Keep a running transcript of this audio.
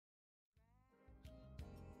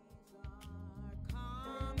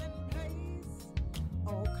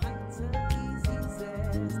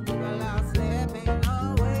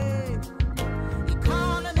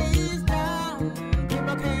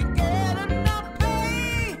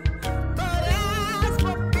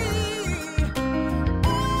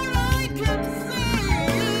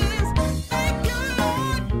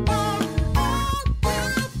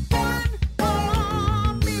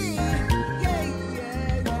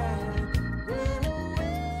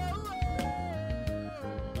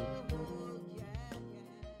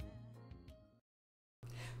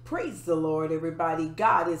Praise the Lord, everybody.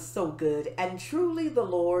 God is so good, and truly the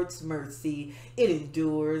Lord's mercy, it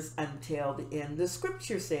endures until the end. The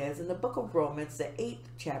scripture says in the book of Romans, the 8th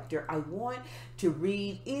chapter, I want to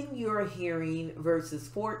read in your hearing verses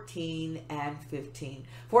 14 and 15.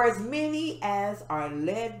 For as many as are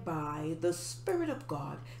led by the Spirit of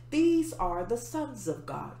God, these are the sons of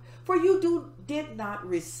God. For you did not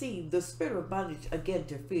receive the spirit of bondage again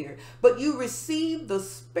to fear, but you received the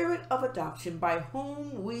spirit of adoption, by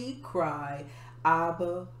whom we cry,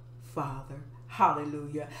 Abba, Father.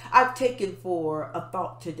 Hallelujah. I've taken for a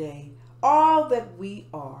thought today, all that we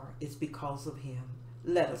are is because of him.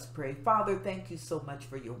 Let us pray. Father, thank you so much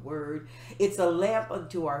for your word. It's a lamp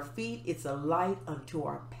unto our feet. It's a light unto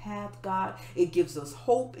our path, God. It gives us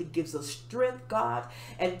hope. It gives us strength, God.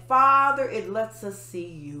 And Father, it lets us see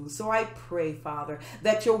you. So I pray, Father,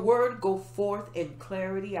 that your word go forth in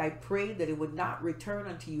clarity. I pray that it would not return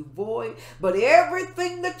unto you void, but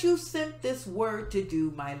everything that you sent this word to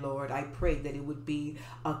do, my Lord, I pray that it would be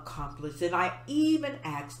accomplished. And I even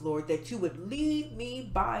ask, Lord, that you would lead me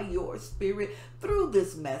by your spirit through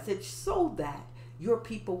this message, so that your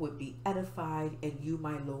people would be edified and you,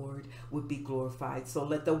 my Lord, would be glorified. So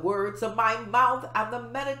let the words of my mouth and the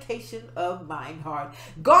meditation of mine heart,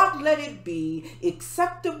 God, let it be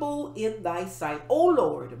acceptable in thy sight, O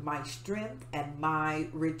Lord, my strength and my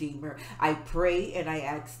redeemer. I pray and I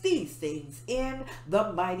ask these things in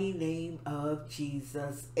the mighty name of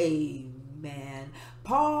Jesus. Amen.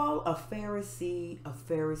 Paul, a Pharisee of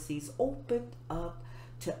Pharisees, opened up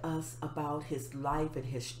to us about his life and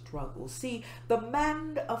his struggle. See, the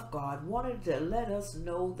man of God wanted to let us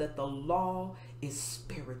know that the law is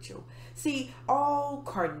spiritual. See, all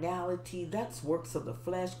carnality, that's works of the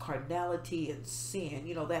flesh, carnality and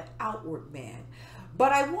sin, that outward man.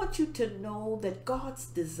 But I want you to know that God's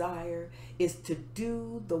desire is to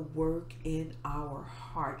do the work in our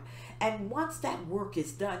heart. And once that work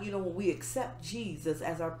is done, when we accept Jesus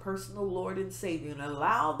as our personal Lord and Savior and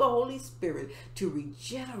allow the Holy Spirit to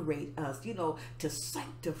regenerate us, to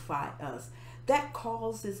sanctify us, that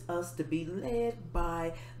causes us to be led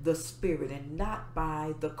by the Spirit and not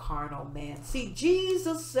by the carnal man. See,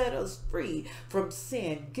 Jesus set us free from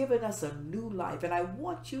sin, giving us a new life. And I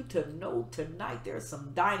want you to know tonight, there's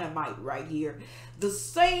some dynamite right here. The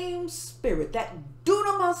same Spirit, that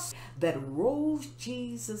dunamis that rose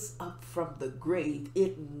Jesus up from the grave,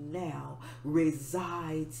 it now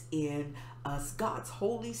resides in us. God's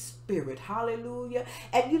Holy Spirit. Hallelujah.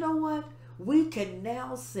 And you know what? We can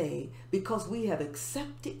now say, because we have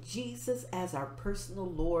accepted Jesus as our personal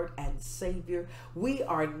Lord and Savior, we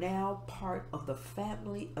are now part of the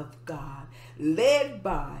family of God, led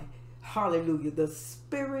by, hallelujah, the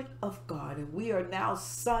Spirit of God. And we are now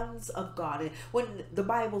sons of God. And when the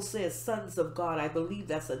Bible says sons of God, I believe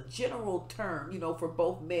that's a general term, for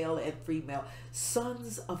both male and female.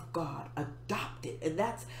 Sons of God, adopted. And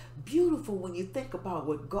that's beautiful when you think about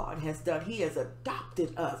what God has done. He has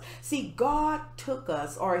adopted us. See, God took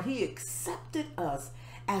us, or he accepted us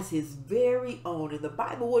as his very own. And the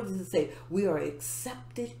Bible, what does it say? We are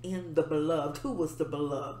accepted in the beloved. Who was the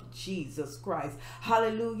beloved? Jesus Christ.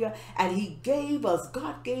 Hallelujah. And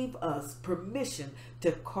God gave us permission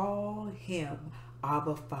to call him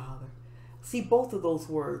Abba, Father. See, both of those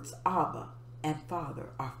words, Abba and Father,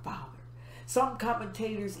 are Father. Some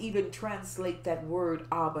commentators even translate that word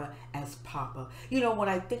Abba as Papa. When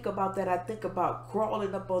I think about that, I think about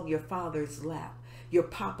crawling up on your father's lap, your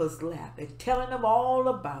papa's lap, and telling them all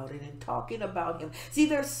about it and talking about him. See,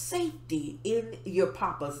 there's safety in your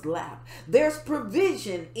papa's lap. There's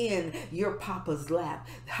provision in your papa's lap.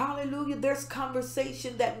 Hallelujah. There's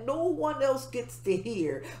conversation that no one else gets to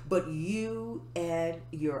hear but you and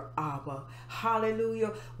your Abba.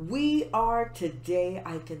 Hallelujah. We are today,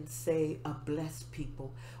 I can say, a blessed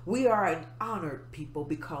people. We are an honored people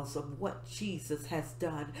because of what Jesus has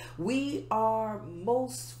done. We are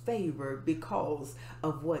most favored because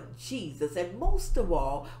of what Jesus, and most of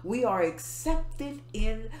all, we are accepted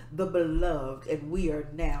in the beloved, and we are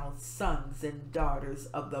now sons and daughters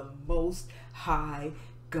of the Most High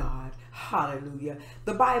God. Hallelujah.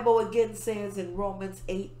 The Bible again says in Romans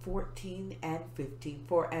 8:14 and 15,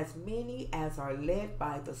 for as many as are led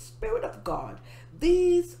by the Spirit of God,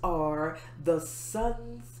 these are the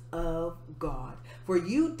sons of God. For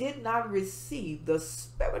you did not receive the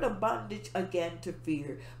spirit of bondage again to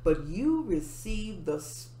fear, but you received the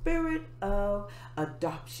spirit of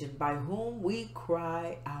adoption, by whom we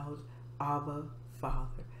cry out, Abba,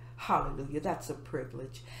 Father. Hallelujah. That's a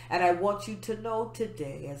privilege. And I want you to know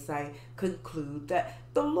today, as I conclude, that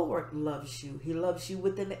the Lord loves you. He loves you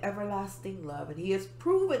with an everlasting love, and He has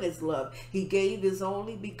proven His love. He gave His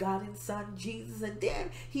only begotten Son, Jesus, and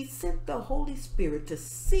then He sent the Holy Spirit to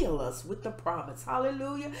seal us with the promise.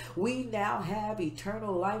 Hallelujah. We now have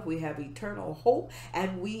eternal life. We have eternal hope,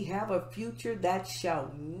 and we have a future that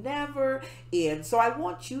shall never end. So I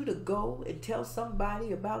want you to go and tell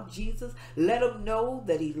somebody about Jesus. Let them know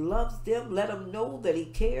that He loves them. Let them know that He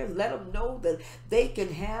cares. Let them know that they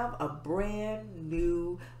can have a brand new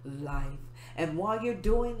life. And while you're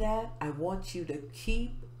doing that, I want you to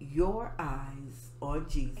keep your eyes on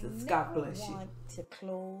Jesus. God bless you. I want to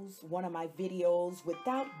close one of my videos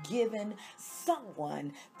without giving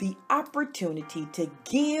someone the opportunity to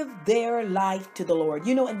give their life to the Lord.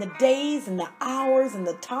 You know, in the days and the hours and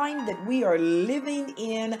the time that we are living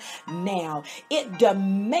in now, it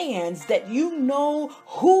demands that you know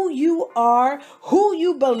who you are, who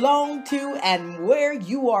you belong to, and where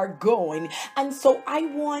you are going. And so I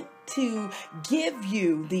want to give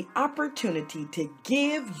you the opportunity to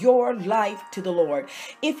give your life to the Lord.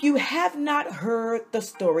 If you have not heard the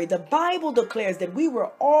story, the Bible declares that we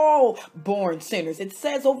were all born sinners. It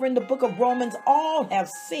says over in the book of Romans, all have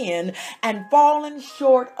sinned and fallen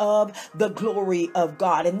short of the glory of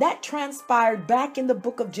God. And that transpired back in the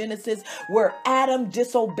book of Genesis, where Adam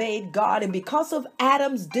disobeyed God. And because of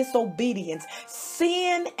Adam's disobedience,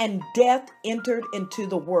 sin and death entered into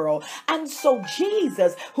the world. And so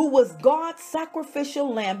Jesus, who was God's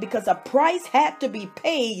sacrificial lamb, because a price had to be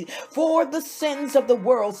paid for the sins of the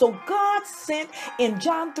world. So God sent, in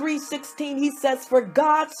John 3:16, He says, "For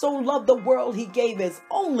God so loved the world, He gave His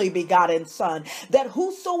only begotten Son, that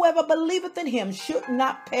whosoever believeth in Him should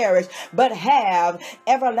not perish, but have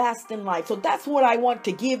everlasting life." So that's what I want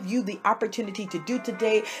to give you the opportunity to do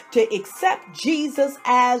today, to accept Jesus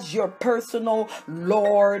as your personal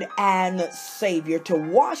Lord and Savior, to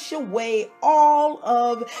wash away all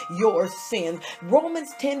of your sins.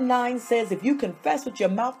 Romans 10:9 says, if you confess with your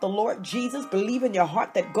mouth the Lord Jesus, believe in your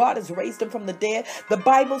heart that God has raised Him from the dead, the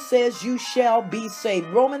Bible says you shall be saved.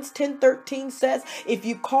 Romans 10:13 says, if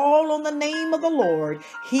you call on the name of the Lord,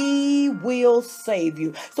 He will save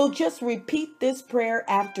you. So just repeat this prayer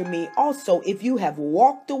after me. Also, if you have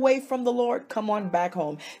walked away from the Lord, come on back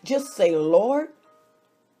home. Just say, Lord,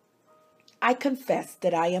 I confess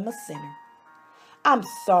that I am a sinner. I'm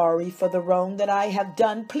sorry for the wrong that I have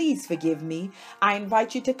done. Please forgive me. I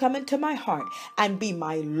invite you to come into my heart and be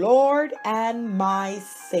my Lord and my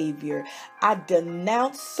Savior. I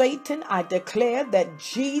denounce Satan. I declare that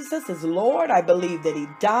Jesus is Lord. I believe that He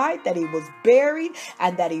died, that He was buried,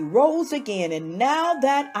 and that He rose again. And now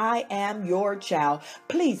that I am your child,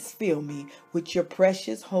 please fill me with your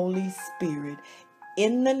precious Holy Spirit.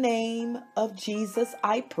 In the name of Jesus,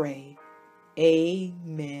 I pray.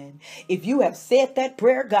 Amen. If you have said that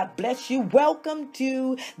prayer, God bless you. Welcome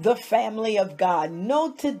to the family of God.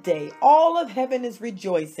 Know today all of heaven is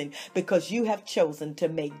rejoicing because you have chosen to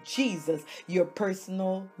make Jesus your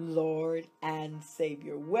personal Lord and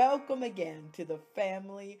Savior. Welcome again to the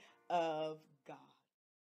family of